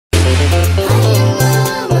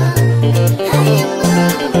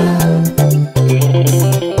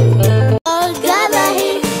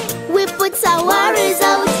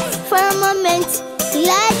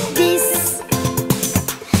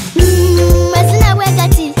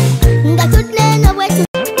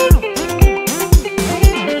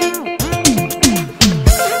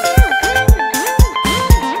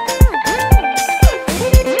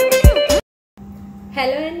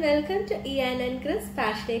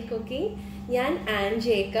Family Cooking. ഞാൻ an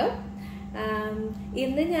Jacob.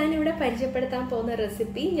 ഇന്ന് ഞാൻ ഇവിടെ പരിചയപ്പെടുത്താൻ പോകുന്ന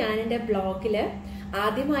റെസിപ്പി ഞാൻ എൻ്റെ ബ്ലോഗിൽ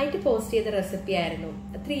ആദ്യമായിട്ട് പോസ്റ്റ് ചെയ്ത റെസിപ്പി ആയിരുന്നു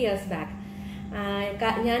 3 years ബാക്ക്.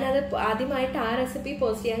 ഞാനത് ആദ്യമായിട്ട് ആ റെസിപ്പി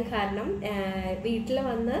പോസ്റ്റ് ചെയ്യാൻ കാരണം വീട്ടിൽ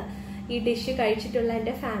വന്ന് ഈ ഡിഷ് കഴിച്ചിട്ടുള്ള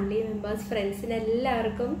എൻ്റെ ഫാമിലി മെമ്പേഴ്സ് ഫ്രണ്ട്സിന്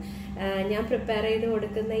എല്ലാവർക്കും ഞാൻ പ്രിപ്പയർ ചെയ്ത്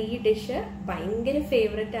കൊടുക്കുന്ന ഈ ഡിഷ് ഭയങ്കര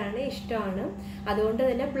ഫേവററ്റ് ആണ്, ഇഷ്ടമാണ്. അതുകൊണ്ട്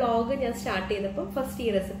തന്നെ ബ്ലോഗ് ഞാൻ സ്റ്റാർട്ട് ചെയ്തപ്പോൾ ഫസ്റ്റ് ഈ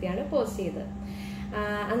റെസിപ്പിയാണ് പോസ്റ്റ് ചെയ്തത്.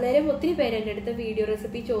 അന്നേരം ഒത്തിരി പേര് എൻ്റെ അടുത്ത് വീഡിയോ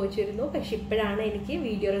റെസിപ്പി ചോദിച്ചിരുന്നു, പക്ഷെ ഇപ്പോഴാണ് എനിക്ക്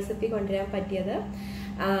വീഡിയോ റെസിപ്പി കൊണ്ടുവരാൻ പറ്റിയത്.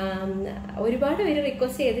 ഒരുപാട് പേര്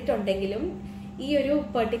റിക്വസ്റ്റ് ചെയ്തിട്ടുണ്ടെങ്കിലും ഈ ഒരു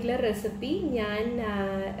പെർട്ടിക്കുലർ റെസിപ്പി ഞാൻ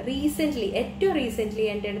ഏറ്റവും റീസെൻ്റ്ലി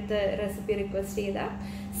എൻ്റെ അടുത്ത് റെസിപ്പി റിക്വസ്റ്റ് ചെയ്ത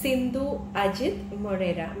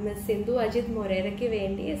മിസ് സിന്ധു അജിത് മൊരേരയ്ക്ക്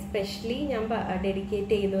വേണ്ടി എസ്പെഷ്യലി ഞാൻ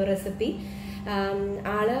ഡെഡിക്കേറ്റ് ചെയ്യുന്നു റെസിപ്പി.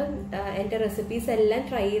 ആള് എൻ്റെ റെസിപ്പീസ് എല്ലാം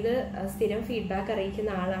ട്രൈ ചെയ്ത് സ്ഥിരം ഫീഡ്ബാക്ക്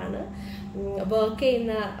അറിയിക്കുന്ന ആളാണ്. വർക്ക്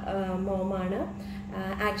ചെയ്യുന്ന മോമാണ്.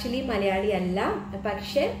 ആക്ച്വലി മലയാളി അല്ല,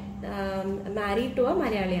 പക്ഷെ മാരീഡ് ടു എ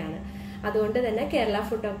മലയാളിയാണ്. അതുകൊണ്ട് തന്നെ കേരള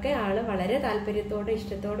ഫുഡൊക്കെ ആള് വളരെ താല്പര്യത്തോടെ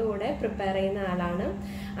ഇഷ്ടത്തോടു കൂടെ പ്രിപ്പയർ ചെയ്യുന്ന ആളാണ്.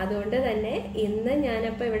 അതുകൊണ്ട് തന്നെ ഇന്ന്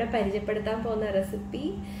ഞാനപ്പോൾ ഇവിടെ പരിചയപ്പെടുത്താൻ പോകുന്ന റെസിപ്പി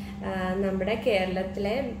നമ്മുടെ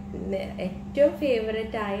കേരളത്തിലെ ഏറ്റവും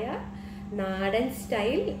ഫേവററ്റ് ആയ നാടൻ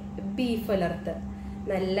സ്റ്റൈൽ ബീഫ് ഉലർത്ത്.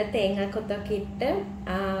 നല്ല തേങ്ങാക്കൊത്തൊക്കെ ഇട്ട്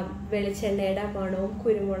വെളിച്ചെണ്ണയുടെ മണവും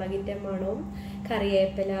കുരുമുളകിൻ്റെ മണവും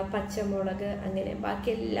കറിവേപ്പില, പച്ചമുളക്, അങ്ങനെ ബാക്കി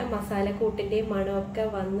എല്ലാ മസാലക്കൂട്ടിൻ്റെയും മണമൊക്കെ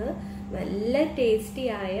വന്ന് നല്ല ടേസ്റ്റി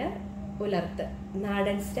ആയ ഉലർത്ത്,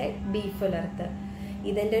 നാടൻ സ്റ്റൈൽ ബീഫ് ഉലർത്ത്.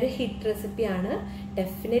 ഇതെൻ്റെ ഒരു ഹിറ്റ് റെസിപ്പിയാണ്.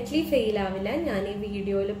 ഡെഫിനറ്റ്ലി ഫെയിൽ ആവില്ല. ഞാൻ ഈ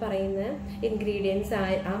വീഡിയോയിൽ പറയുന്ന ഇൻഗ്രീഡിയൻസ്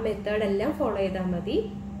ആ മെത്തേഡ് എല്ലാം ഫോളോ ചെയ്താൽ മതി.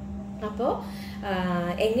 അപ്പോൾ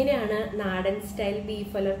എങ്ങനെയാണ് നാടൻ സ്റ്റൈൽ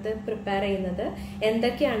ബീഫ് ഉലർത്ത് പ്രിപ്പയർ ചെയ്യുന്നത്,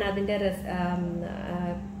 എന്തൊക്കെയാണ് അതിൻ്റെ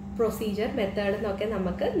പ്രൊസീജിയർ, മെത്തേഡ് എന്നൊക്കെ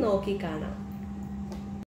നമുക്ക് നോക്കി കാണാം.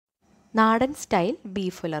 നാടൻ സ്റ്റൈൽ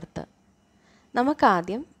ബീഫ് ഉലർത്ത്.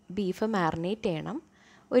 നമുക്കാദ്യം ബീഫ് മാരിനേറ്റ് ചെയ്യണം.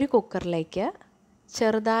 ഒരു കുക്കറിലേക്ക്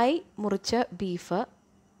ചെറുതായി മുറിച്ച ബീഫ്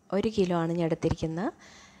 1 കിലോ ആണ് ഞാൻ എടുത്തിരിക്കുന്നത്.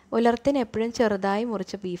 ഉലർത്തിന് എപ്പോഴും ചെറുതായി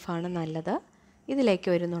മുറിച്ച ബീഫാണ് നല്ലത്. ഇതിലേക്ക്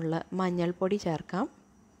ഒരു നുള്ള മഞ്ഞൾപ്പൊടി ചേർക്കാം.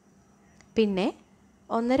 പിന്നെ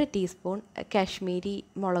 1.5 ടീസ്പൂൺ കാശ്മീരി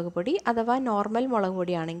മുളക് പൊടി അഥവാ നോർമൽ മുളക്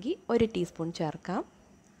പൊടിയാണെങ്കിൽ 1 ടീസ്പൂൺ ചേർക്കാം.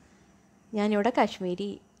 ഞാനിവിടെ കാശ്മീരി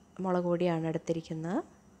മുളക് പൊടിയാണ് എടുത്തിരിക്കുന്നത്,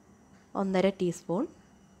 1.5 ടീസ്പൂൺ.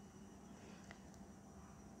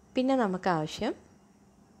 പിന്നെ നമുക്ക് ആവശ്യം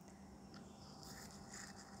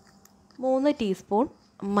 3 ടീസ്പൂൺ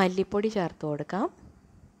മല്ലിപ്പൊടി ചേർത്ത് കൊടുക്കാം.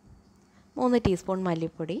 3 ടീസ്പൂൺ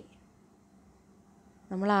മല്ലിപ്പൊടി.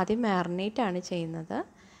 നമ്മൾ ആദ്യം മാരിനേറ്റ് ആണ് ചെയ്യുന്നത്.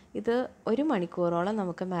 ഇത് 1 മണിക്കൂറോളം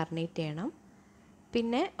നമുക്ക് മാരിനേറ്റ് ചെയ്യണം.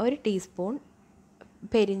 പിന്നെ 1 ടീസ്പൂൺ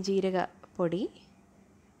പെരിഞ്ജീരക പൊടി,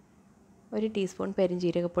 1 ടീസ്പൂൺ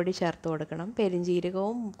പെരിഞ്ജീരകപ്പൊടി ചേർത്ത് കൊടുക്കണം.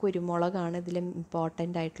 പെരിഞ്ജീരകവും കുരുമുളകാണ് ഇതിൽ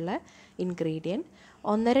ഇമ്പോർട്ടൻ്റ് ആയിട്ടുള്ള ഇൻഗ്രീഡിയൻറ്റ്.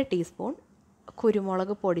 1.5 ടീസ്പൂൺ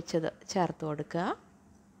കുരുമുളക് പൊടിച്ചത് ചേർത്ത് കൊടുക്കുക.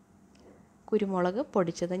 കുരുമുളക്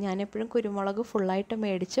പൊടിച്ചത്, ഞാനെപ്പോഴും കുരുമുളക് ഫുള്ളായിട്ട്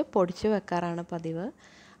മേടിച്ച് പൊടിച്ച് വെക്കാറാണ് പതിവ്.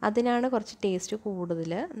 അതിനാണ് കുറച്ച് ടേസ്റ്റ്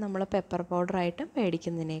കൂടുതൽ നമ്മൾ പെപ്പർ പൗഡറായിട്ട്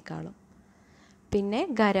മേടിക്കുന്നതിനേക്കാളും. പിന്നെ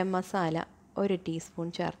ഗരം മസാല 1 ടീസ്പൂൺ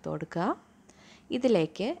ചേർത്ത് കൊടുക്കുക.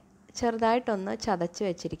 ഇതിലേക്ക് ചെറുതായിട്ടൊന്ന് ചതച്ച്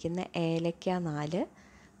വെച്ചിരിക്കുന്ന ഏലക്ക 4,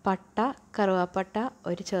 പട്ട, കറുവാപ്പട്ട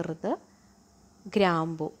 1 ചെറുത്,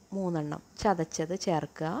 ഗ്രാമ്പു 3 എണ്ണം ചതച്ചത്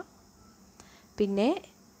ചേർക്കുക. പിന്നെ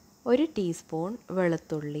 1 ടീസ്പൂൺ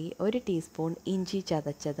വെളുത്തുള്ളി, 1 ടീസ്പൂൺ ഇഞ്ചി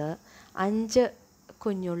ചതച്ചത്, 5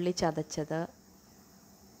 കുഞ്ഞുള്ളി ചതച്ചത്,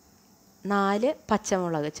 4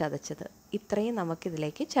 പച്ചമുളക് ചതച്ചത്. ഇത്രയും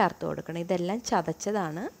നമുക്കിതിലേക്ക് ചേർത്ത് കൊടുക്കണം. ഇതെല്ലാം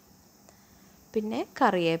ചതച്ചതാണ്. പിന്നെ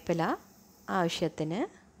കറിവേപ്പില ആവശ്യത്തിന്,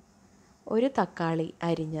 1 തക്കാളി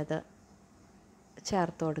അരിഞ്ഞത്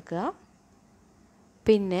ചേർത്ത് കൊടുക്കുക.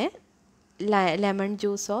 പിന്നെ ലെമൺ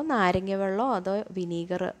ജ്യൂസോ നാരങ്ങ വെള്ളമോ അതോ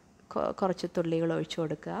വിനീഗർ കുറച്ച് തുള്ളികൾ ഒഴിച്ചു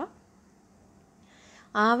കൊടുക്കുക.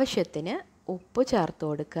 ആവശ്യത്തിന് ഉപ്പ് ചേർത്ത്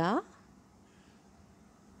കൊടുക്കുക.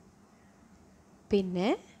 പിന്നെ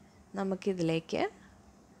നമുക്കിതിലേക്ക്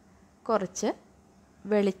കുറച്ച്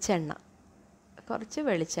വെളിച്ചെണ്ണ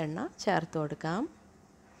ചേർത്ത് കൊടുക്കാം.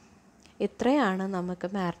 ഇത്രയാണ് നമുക്ക്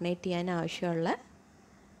മാരിനേറ്റ് ചെയ്യാൻ ആവശ്യമുള്ള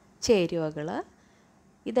ചേരുവകൾ.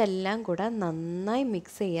 ഇതെല്ലാം കൂടെ നന്നായി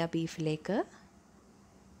മിക്സ് ചെയ്യുക ബീഫിലേക്ക്.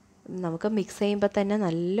 നമുക്ക് മിക്സ് ചെയ്യുമ്പോൾ തന്നെ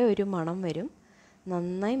നല്ലൊരു മണം വരും.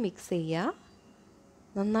 നന്നായി മിക്സ് ചെയ്യുക.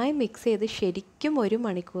 നന്നായി മിക്സ് ചെയ്ത് ശരിക്കും 1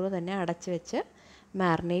 മണിക്കൂർ തന്നെ അടച്ച് വെച്ച്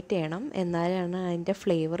മാരിനേറ്റ് ചെയ്യണം. എന്നാലാണ് അതിൻ്റെ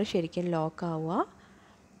ഫ്ലേവർ ശരിക്കും ലോക്ക് ആവുക.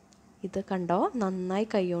 ഇത് കണ്ടോ, നന്നായി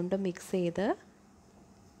കൈകൊണ്ട് മിക്സ് ചെയ്ത്,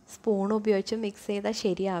 സ്പൂൺ ഉപയോഗിച്ച് മിക്സ് ചെയ്താൽ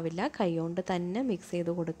ശരിയാവില്ല, കൈകൊണ്ട് തന്നെ മിക്സ്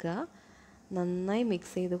ചെയ്ത് കൊടുക്കുക. നന്നായി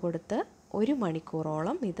മിക്സ് ചെയ്ത് കൊടുത്ത് 1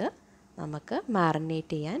 മണിക്കൂറോളം ഇത് നമുക്ക്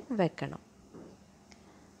മാറിനേറ്റ് ചെയ്യാൻ വെക്കണം.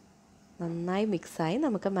 നന്നായി മിക്സായി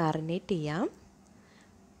നമുക്ക് മാറിനേറ്റ് ചെയ്യാം.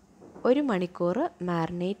 1 മണിക്കൂർ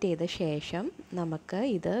മാറിനേറ്റ് ചെയ്ത ശേഷം നമുക്ക്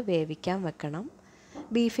ഇത് വേവിക്കാൻ വെക്കണം.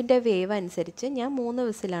 ബീഫിൻ്റെ വേവ് അനുസരിച്ച് ഞാൻ 3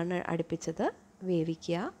 വിസിലാണ് അടുപ്പിച്ചത്.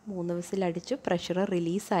 വേവിക്കുക. 3 വിസിലടിച്ചു. പ്രഷർ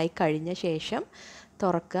റിലീസായി കഴിഞ്ഞ ശേഷം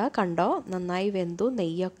തുറക്കുക. കണ്ടോ, നന്നായി വെന്തു.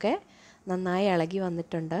 നെയ്യൊക്കെ നന്നായി ഇളകി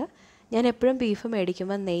വന്നിട്ടുണ്ട്. ഞാൻ എപ്പോഴും ബീഫ്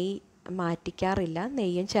മേടിക്കുമ്പോൾ നെയ്യ് മാറ്റിക്കാറില്ല,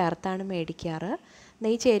 നെയ്യും ചേർത്താണ് മേടിക്കാറ്.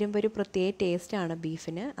 നെയ്യ് ചേരുമ്പോൾ ഒരു പ്രത്യേക ടേസ്റ്റാണ്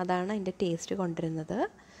ബീഫിന്. അതാണ് അതിൻ്റെ ടേസ്റ്റ് കൊണ്ടുവരുന്നത്.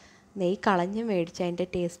 നെയ്യ് കളഞ്ഞ് മേടിച്ചാൽ അതിൻ്റെ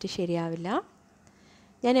ടേസ്റ്റ് ശരിയാവില്ല.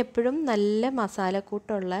 ഞാൻ എപ്പോഴും നല്ല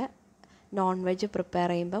മസാലക്കൂട്ടുള്ള നോൺ വെജ് പ്രിപ്പയർ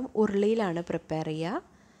ചെയ്യുമ്പം ഉരുളിയിലാണ് പ്രിപ്പയർ ചെയ്യുക.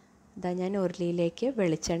 ഇതാ ഞാൻ ഉരുളിയിലേക്ക്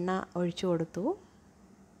വെളിച്ചെണ്ണ ഒഴിച്ചു കൊടുത്തു.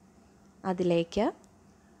 അതിലേക്ക്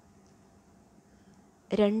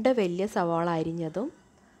 2 വലിയ സവാള അരിഞ്ഞതും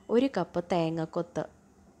 1 കപ്പ് തേങ്ങക്കൊത്ത്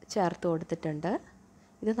ചേർത്ത് കൊടുത്തിട്ടുണ്ട്.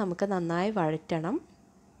 ഇത് നമുക്ക് നന്നായി വഴറ്റണം.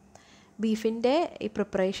 ബീഫിൻ്റെ ഈ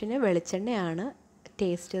പ്രിപ്പറേഷന് വെളിച്ചെണ്ണയാണ്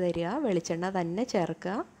ടേസ്റ്റ് തരിക. വെളിച്ചെണ്ണ തന്നെ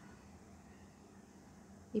ചേർക്കുക.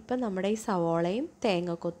 ഇപ്പം നമ്മുടെ ഈ സവാളയും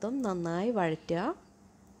തേങ്ങക്കൊത്തും നന്നായി വഴറ്റുക.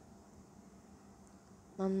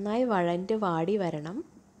 നന്നായി വഴണ്ട് വാടി വരണം.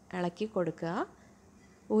 ഇളക്കി കൊടുക്കുക.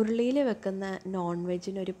 ഉരുളിയിൽ വെക്കുന്ന നോൺ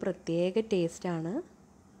വെജിനൊരു പ്രത്യേക ടേസ്റ്റാണ്.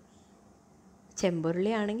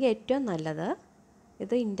 ചെമ്പുരുളി ആണെങ്കിൽ ഏറ്റവും നല്ലത്.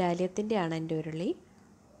 ഇത് ഇൻഡാലിയത്തിൻ്റെയാണ് എൻ്റെ ഉരുളി.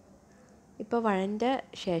 ഇപ്പോൾ വഴണ്ട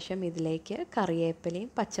ശേഷം ഇതിലേക്ക് കറിവേപ്പിലയും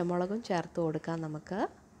പച്ചമുളകും ചേർത്ത് കൊടുക്കാം. നമുക്ക്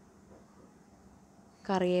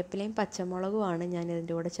കറിവേപ്പിലയും പച്ചമുളകുമാണ് ഞാൻ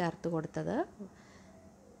ഇതിൻ്റെ കൂടെ ചേർത്ത് കൊടുത്തത്.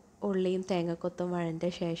 ഉള്ളിയും തേങ്ങക്കൊത്തും വഴണ്ട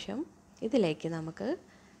ശേഷം ഇതിലേക്ക് നമുക്ക്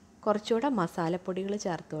കുറച്ചുകൂടെ മസാലപ്പൊടികൾ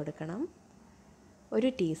ചേർത്ത് കൊടുക്കണം.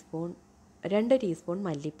 2 ടീസ്പൂൺ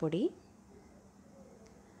മല്ലിപ്പൊടി,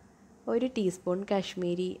 1 ടീസ്പൂൺ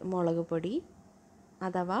കാശ്മീരി മുളക് പൊടി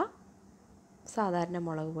അഥവാ സാധാരണ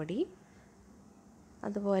മുളക് പൊടി,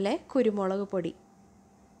 അതുപോലെ കുരുമുളക് പൊടി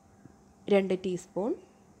 2 ടീസ്പൂൺ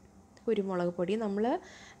കുരുമുളക് പൊടി. നമ്മൾ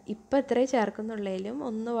ഇപ്പോൾ ഇത്രയും ചേർക്കുന്നുള്ളതിലും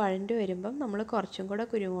ഒന്ന് വഴണ്ട് വരുമ്പം നമ്മൾ കുറച്ചും കൂടെ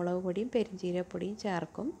കുരുമുളക് പൊടിയും പെരുംജീരകപ്പൊടിയും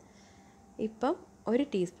ചേർക്കും. ഇപ്പം 1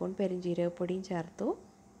 ടീസ്പൂൺ പെരുംജീരകപ്പൊടിയും ചേർത്തു.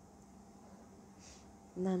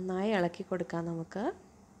 നന്നായി ഇളക്കി കൊടുക്കാം നമുക്ക്.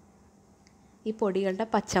 ഈ പൊടികളുടെ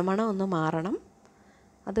പച്ചമണം ഒന്ന് മാറണം.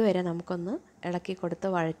 അതുവരെ നമുക്കൊന്ന് ഇളക്കി കൊടുത്ത്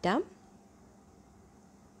വഴറ്റാം.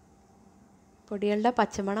 പൊടികളുടെ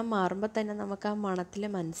പച്ചമണം മാറുമ്പോൾ തന്നെ നമുക്ക് ആ മണത്തിൽ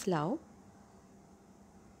മനസ്സിലാവും.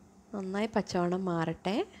 നന്നായി പച്ചമണം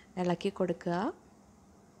മാറട്ടെ. ഇളക്കി കൊടുക്കുക.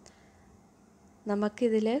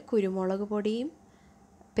 നമുക്കിതിൽ കുരുമുളക് പൊടിയും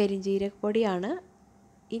പെരുംജീരകപ്പൊടിയാണ്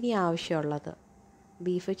ഇനി ആവശ്യമുള്ളത്.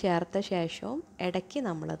 ബീഫ് ചേർത്ത ശേഷവും ഇടയ്ക്ക്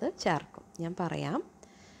നമ്മളത് ചേർക്കും, ഞാൻ പറയാം.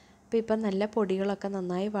 അപ്പോൾ ഇപ്പം നല്ല പൊടികളൊക്കെ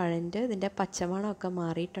നന്നായി വഴണ്ട് ഇതിൻ്റെ പച്ചമണമൊക്കെ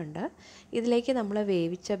മാറിയിട്ടുണ്ട്. ഇതിലേക്ക് നമ്മൾ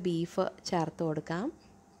വേവിച്ച ബീഫ് ചേർത്ത് കൊടുക്കാം.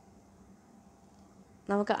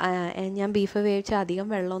 നമുക്ക് ഞാൻ ബീഫ് വേവിച്ച അധികം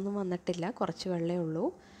വെള്ളമൊന്നും വന്നിട്ടില്ല, കുറച്ച് വെള്ളമേ ഉള്ളൂ.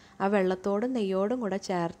 ആ വെള്ളത്തോടും നെയ്യോടും കൂടെ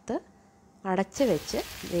ചേർത്ത് അടച്ച് വെച്ച്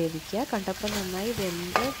വേവിക്കുക. കണ്ടപ്പോൾ നന്നായി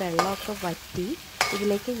വെന്ത് വെള്ളമൊക്കെ വറ്റി.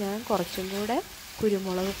 ഇതിലേക്ക് ഞാൻ കുറച്ചും കൂടെ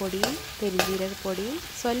കുരുമുളക് പൊടിയും പെരുംജീരകപ്പൊടിയും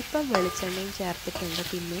സ്വല്പം വെളിച്ചെണ്ണയും ചേർത്തിട്ടുണ്ട്.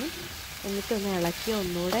 പിന്നെ എന്നിട്ടൊന്ന് ഇളക്കി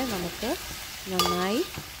ഒന്നുകൂടെ നമുക്ക് നന്നായി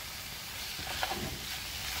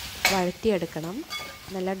വഴറ്റിയെടുക്കണം.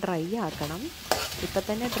 നല്ല ഡ്രൈ ആക്കണം. ഇപ്പം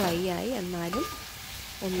തന്നെ ഡ്രൈ ആയി, എന്നാലും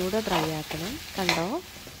ഒന്നുകൂടെ ഡ്രൈ ആക്കണം. കണ്ടോ,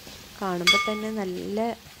 കാണുമ്പോൾ തന്നെ നല്ല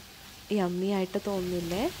യമ്മി ആയിട്ട്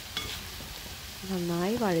തോന്നില്ലേ?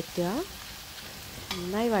 നന്നായി വഴറ്റുക.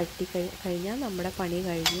 നന്നായി വഴറ്റി കഴിഞ്ഞാൽ നമ്മുടെ പണി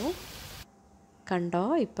കഴിഞ്ഞു. കണ്ടോ,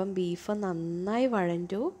 ഇപ്പം ബീഫ് നന്നായി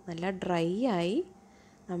വഴണ്ടു, നല്ല ഡ്രൈ ആയി.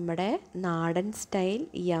 നമ്മുടെ നാടൻ സ്റ്റൈൽ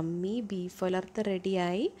യമ്മി ബീഫ് ഉലർത്ത്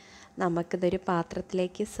റെഡിയായി. നമുക്കിതൊരു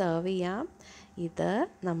പാത്രത്തിലേക്ക് സെർവ് ചെയ്യാം. ഇത്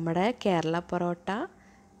നമ്മുടെ കേരള പൊറോട്ട,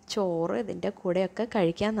 ചോറ് ഇതിൻ്റെ കൂടെയൊക്കെ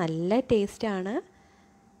കഴിക്കാൻ നല്ല ടേസ്റ്റാണ്.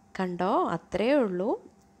 കണ്ടോ, അത്രയേ ഉള്ളൂ.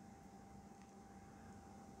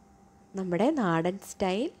 നമ്മുടെ നാടൻ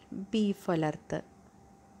സ്റ്റൈൽ ബീഫ് ഉലർത്ത്.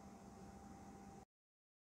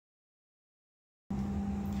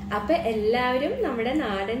 അപ്പോൾ എല്ലാവരും നമ്മുടെ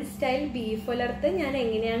നാടൻ സ്റ്റൈൽ ബീഫ് ഉലർത്ത് ഞാൻ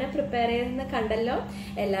എങ്ങനെയാണ് പ്രിപ്പയർ ചെയ്തതെന്ന് കണ്ടല്ലോ.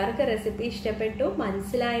 എല്ലാവർക്കും റെസിപ്പി ഇഷ്ടപ്പെട്ടു,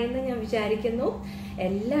 മനസ്സിലായെന്ന് ഞാൻ വിചാരിക്കുന്നു.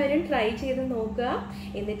 എല്ലാവരും ട്രൈ ചെയ്ത് നോക്കുക.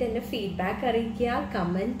 എന്നിട്ട് എൻ്റെ ഫീഡ്ബാക്ക് അറിയിക്കുക,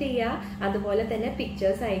 കമൻറ്റ് ചെയ്യുക, അതുപോലെ തന്നെ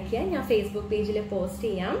പിക്ചേഴ്സ് അയയ്ക്കുക. ഞാൻ ഫേസ്ബുക്ക് പേജിൽ പോസ്റ്റ്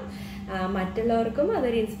ചെയ്യാം. മറ്റുള്ളവർക്കും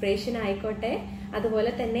അതൊരു ഇൻസ്പിറേഷൻ ആയിക്കോട്ടെ.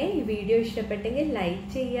 അതുപോലെ തന്നെ ഈ വീഡിയോ ഇഷ്ടപ്പെട്ടെങ്കിൽ ലൈക്ക്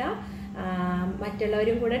ചെയ്യുക.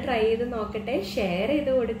 മറ്റുള്ളവരും കൂടെ ട്രൈ ചെയ്ത് നോക്കട്ടെ, ഷെയർ ചെയ്ത്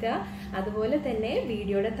കൊടുക്കുക. അതുപോലെ തന്നെ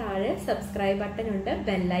വീഡിയോയുടെ താഴെ സബ്സ്ക്രൈബ് ബട്ടൺ ഉണ്ട്,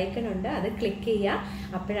 ബെല്ലൈക്കൺ ഉണ്ട്, അത് ക്ലിക്ക് ചെയ്യുക.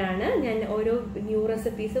 അപ്പോഴാണ് ഞാൻ ഓരോ ന്യൂ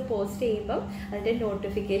റെസിപ്പീസ് പോസ്റ്റ് ചെയ്യുമ്പം അതിൻ്റെ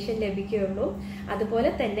നോട്ടിഫിക്കേഷൻ ലഭിക്കുകയുള്ളൂ.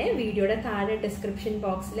 അതുപോലെ തന്നെ വീഡിയോയുടെ താഴെ ഡിസ്ക്രിപ്ഷൻ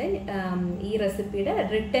ബോക്സിൽ ഈ റെസിപ്പിയുടെ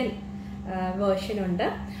റിട്ടൺ വേർഷൻ ഉണ്ട്,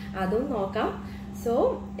 അതും നോക്കാം. സോ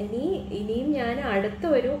ഇനിയും ഞാൻ അടുത്ത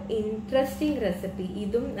ഒരു ഇൻട്രസ്റ്റിംഗ് റെസിപ്പി,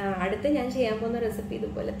 ഇതും അടുത്ത് ഞാൻ ചെയ്യാൻ പോകുന്ന റെസിപ്പി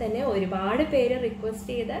ഇതുപോലെ തന്നെ ഒരുപാട് പേര്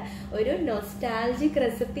റിക്വസ്റ്റ് ചെയ്ത ഒരു നൊസ്റ്റാൾജിക്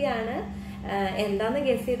റെസിപ്പിയാണ്. എന്താന്ന്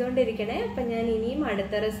ഗസ് ചെയ്തുകൊണ്ടിരിക്കണേ. അപ്പം ഞാൻ ഇനിയും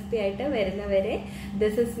അടുത്ത റെസിപ്പി ആയിട്ട് വരുന്നവരെ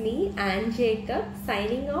this is me and Jacob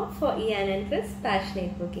signing off four ian&chris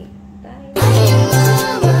passionate cooking. By.